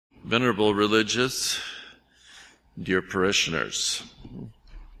Venerable religious, dear parishioners,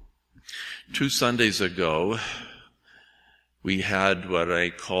 2 Sundays ago, we had what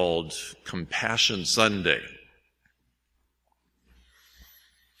I called Compassion Sunday.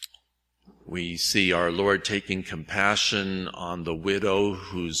 We see our Lord taking compassion on the widow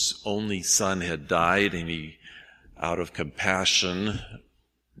whose only son had died, and he, out of compassion,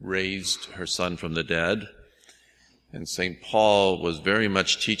 raised her son from the dead. And St. Paul was very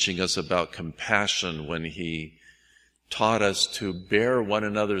much teaching us about compassion when he taught us to bear one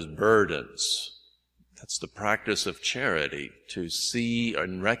another's burdens. That's the practice of charity, to see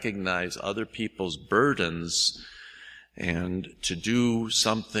and recognize other people's burdens and to do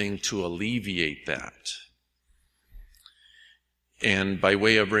something to alleviate that. And by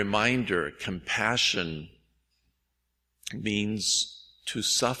way of reminder, compassion means to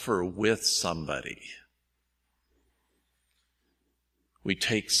suffer with somebody. We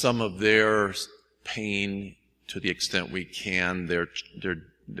take some of their pain to the extent we can,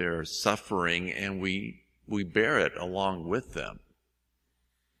 their suffering, and we bear it along with them.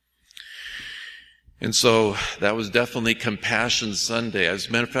 And so that was definitely Compassion Sunday. As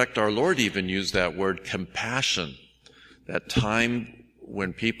a matter of fact, our Lord even used that word compassion. That time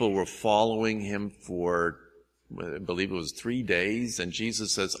when people were following him for, I believe it was 3 days, and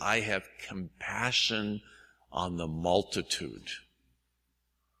Jesus says, I have compassion on the multitude.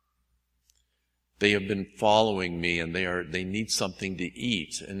 They have been following me, and they need something to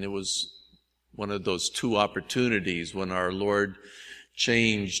eat. And it was one of those 2 opportunities when our Lord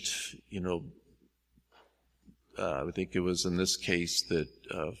changed, I think it was in this case that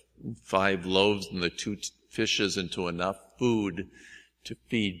 5 loaves and the 2 fishes into enough food to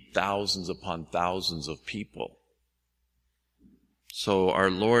feed thousands upon thousands of people. So our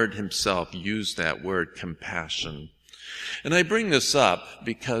Lord himself used that word compassion. And I bring this up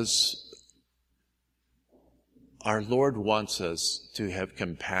because our Lord wants us to have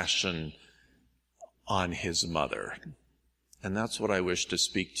compassion on his mother. And that's what I wish to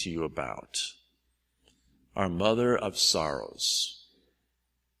speak to you about. Our mother of sorrows.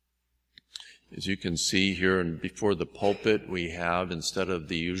 As you can see here and before the pulpit, we have, instead of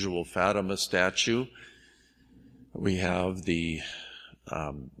the usual Fatima statue, we have the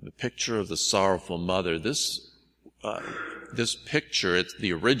picture of the Sorrowful Mother. This picture,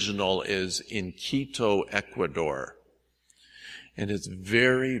 the original, is in Quito, Ecuador. And it's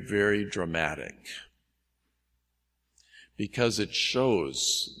very, very dramatic because it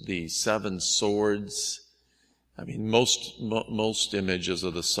shows the 7 swords. I mean, most images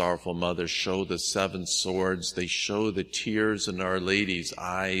of the Sorrowful Mother show the 7 swords. They show the tears in Our Lady's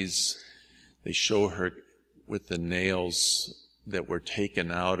eyes. They show her with the nails that were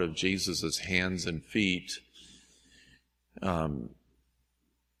taken out of Jesus' hands and feet.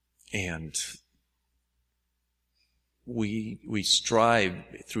 And we strive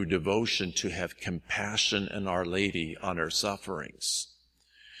through devotion to have compassion in Our Lady on her sufferings.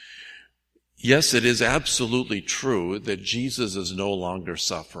 Yes, it is absolutely true that Jesus is no longer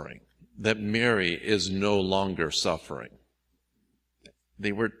suffering, that Mary is no longer suffering.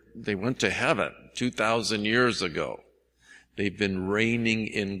 They went to heaven 2,000 years ago. They've been reigning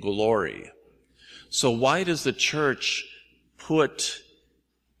in glory. So why does the church put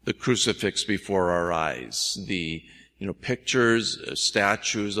the crucifix before our eyes? The, pictures,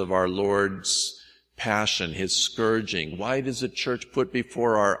 statues of our Lord's passion, his scourging. Why does the church put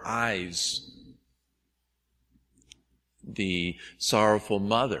before our eyes the Sorrowful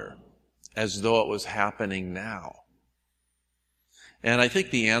Mother as though it was happening now? And I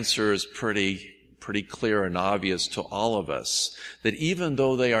think the answer is pretty clear and obvious to all of us, that even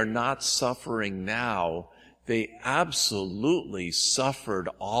though they are not suffering now, they absolutely suffered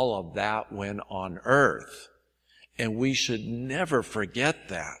all of that when on earth. And we should never forget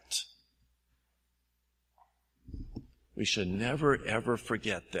that. We should never, ever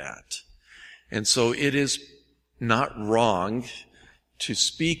forget that. And so it is not wrong to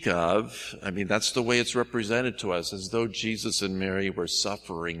speak of, that's the way it's represented to us, as though Jesus and Mary were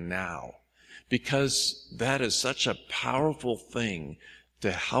suffering now. Because that is such a powerful thing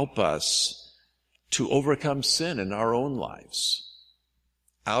to help us to overcome sin in our own lives.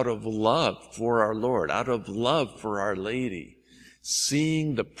 Out of love for our Lord, out of love for Our Lady,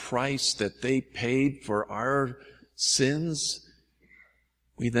 seeing the price that they paid for our sins,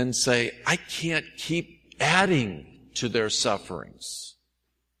 we then say, I can't keep adding to their sufferings.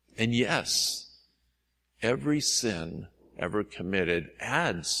 And yes, every sin ever committed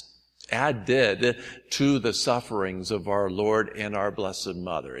added to the sufferings of our Lord and our Blessed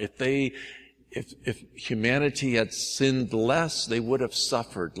Mother. If if humanity had sinned less, they would have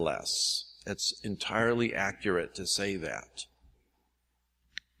suffered less. It's entirely accurate to say that.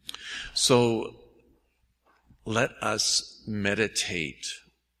 So let us meditate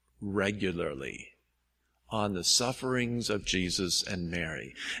regularly on the sufferings of Jesus and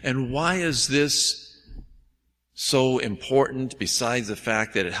Mary. And why is this so important, besides the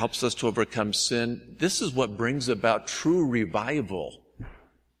fact that it helps us to overcome sin? This is what brings about true revival.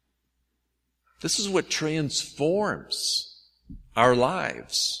 This is what transforms our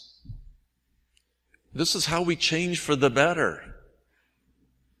lives. This is how we change for the better.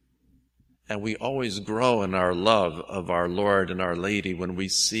 And we always grow in our love of our Lord and Our Lady when we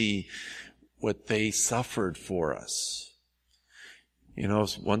see what they suffered for us. You know,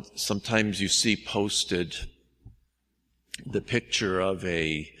 sometimes you see posted the picture of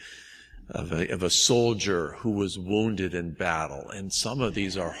a soldier who was wounded in battle. And some of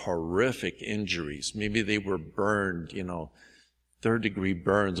these are horrific injuries. Maybe they were burned, third-degree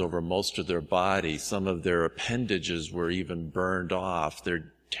burns over most of their body. Some of their appendages were even burned off.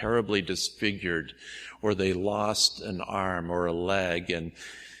 They're terribly disfigured, or they lost an arm or a leg,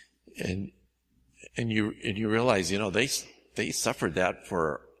 and you realize, they suffered that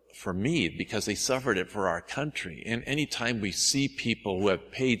for me, because they suffered it for our country. And any time we see people who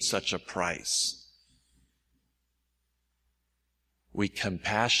have paid such a price, we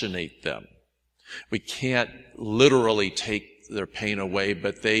compassionate them. We can't literally take their pain away,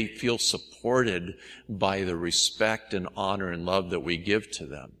 but they feel supported by the respect and honor and love that we give to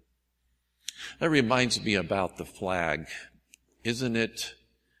them. That reminds me about the flag. Isn't it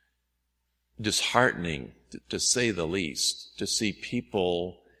disheartening, to say the least, to see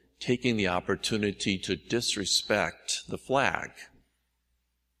people taking the opportunity to disrespect the flag?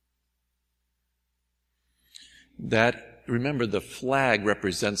 Remember, the flag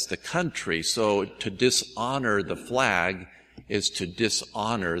represents the country, so to dishonor the flag is to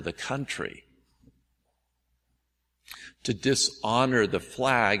dishonor the country. To dishonor the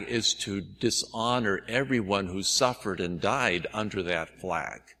flag is to dishonor everyone who suffered and died under that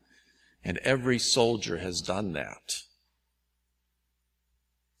flag. And every soldier has done that.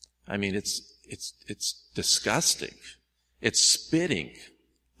 I mean, it's disgusting. It's spitting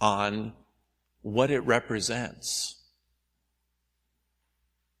on what it represents.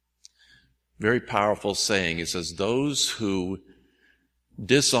 Very powerful saying. It says, those who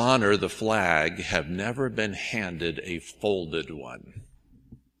dishonor the flag have never been handed a folded one.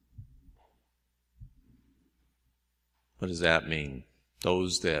 What does that mean?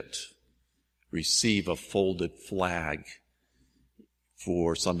 Those that receive a folded flag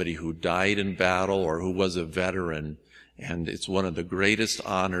for somebody who died in battle or who was a veteran, and it's one of the greatest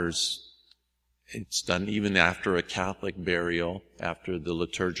honors. It's done even after a Catholic burial, after the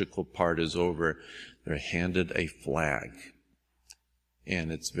liturgical part is over. They're handed a flag.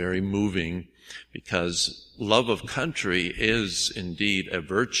 And it's very moving, because love of country is indeed a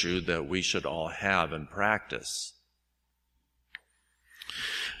virtue that we should all have and practice.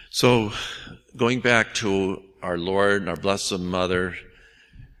 So, going back to our Lord and our Blessed Mother,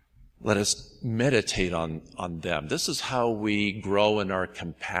 let us meditate on them. This is how we grow in our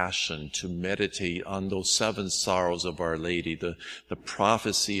compassion, to meditate on those 7 sorrows of Our Lady, the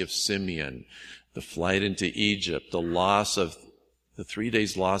prophecy of Simeon, the flight into Egypt, the 3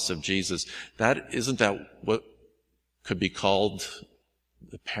 days loss of Jesus. Isn't that what could be called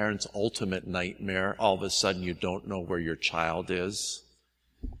the parent's ultimate nightmare? All of a sudden you don't know where your child is.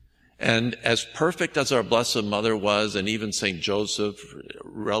 And as perfect as our Blessed Mother was, and even St. Joseph,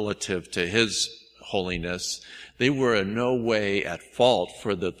 relative to his holiness, they were in no way at fault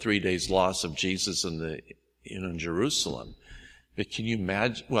for the 3 days loss of Jesus in Jerusalem. But can you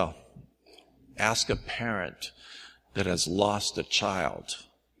imagine? Well, ask a parent that has lost a child,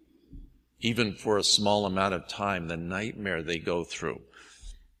 even for a small amount of time, the nightmare they go through.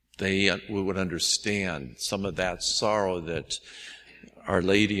 We would understand some of that sorrow that Our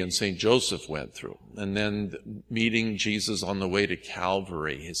Lady and St. Joseph went through. And then meeting Jesus on the way to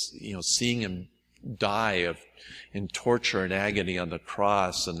Calvary, seeing him die in torture and agony on the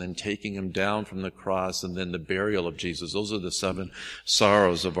cross, and then taking him down from the cross, and then the burial of Jesus. Those are the 7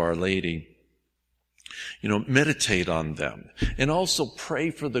 sorrows of Our Lady. Meditate on them. And also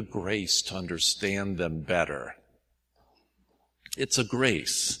pray for the grace to understand them better. It's a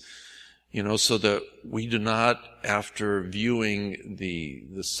grace. So that we do not, after viewing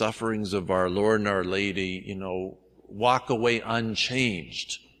the sufferings of our Lord and Our Lady, walk away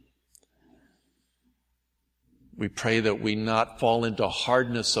unchanged. We pray that we not fall into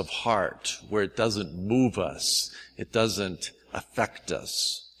hardness of heart, where it doesn't move us, it doesn't affect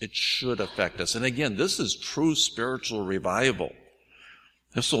us It should affect us. And again, this is true spiritual revival.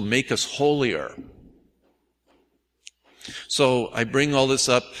 This will make us holier. So I bring all this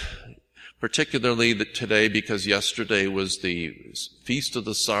up particularly today because yesterday was the Feast of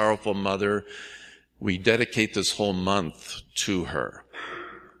the Sorrowful Mother. We dedicate this whole month to her.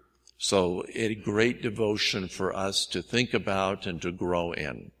 So a great devotion for us to think about and to grow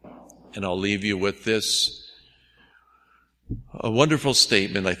in. And I'll leave you with this, a wonderful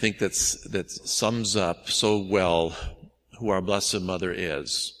statement I think that sums up so well who our Blessed Mother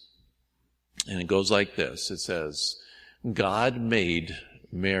is. And it goes like this. It says, God made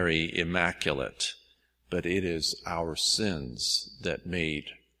Mary immaculate, but it is our sins that made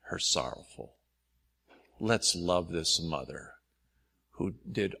her sorrowful. Let's love this mother who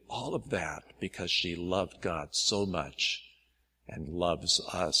did all of that because she loved God so much and loves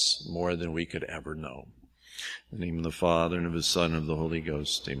us more than we could ever know. In the name of the Father, and of the Son, and of the Holy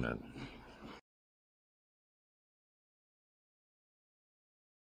Ghost, amen.